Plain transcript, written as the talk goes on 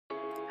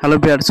Hello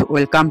viewers,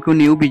 welcome to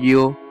new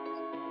video.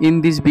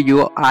 In this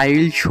video, I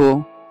will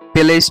show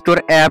Play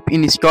Store app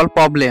install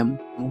problem.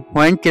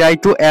 When try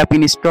to app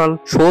install,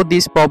 show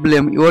this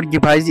problem your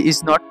device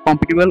is not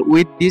compatible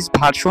with this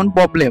version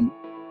problem.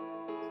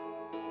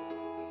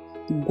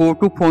 Go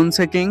to phone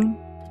setting,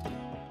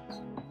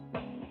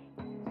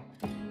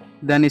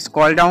 then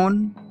scroll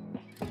down,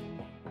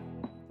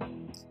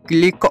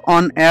 click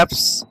on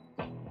apps,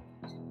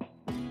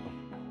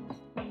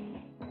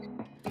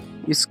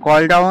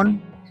 scroll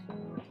down,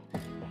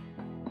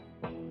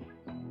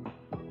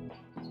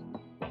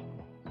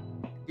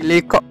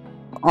 click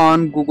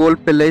on Google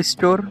Play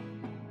Store,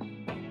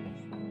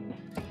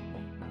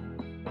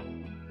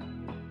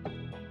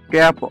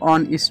 tap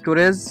on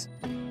storage,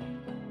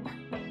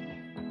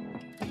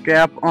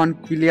 tap on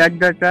clear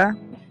data,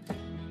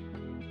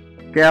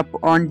 tap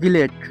on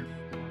delete,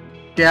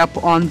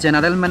 tap on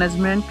general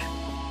management,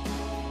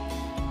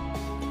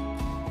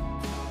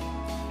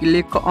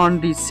 click on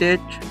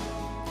reset,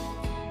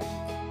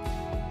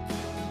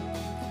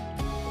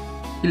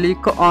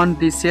 click on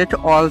reset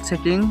all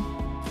setting,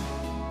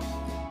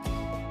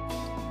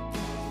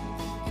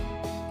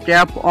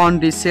 tap on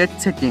reset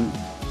setting,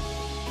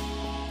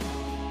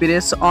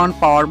 press on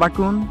power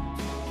button,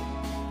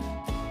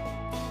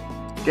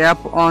 tap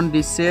on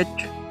reset,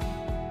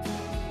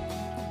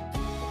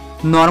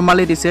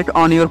 normally reset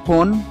on your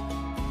phone.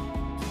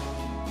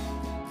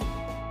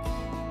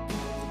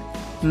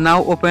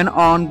 Now open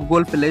on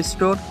Google Play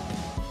Store.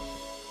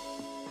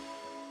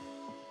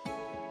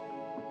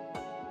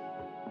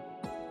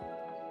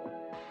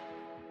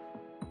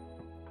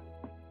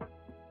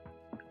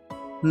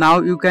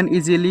 Now you can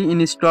easily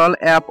install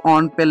app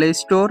on Play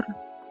Store.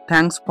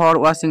 Thanks for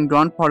watching.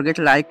 Don't forget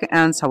like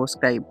and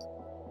subscribe.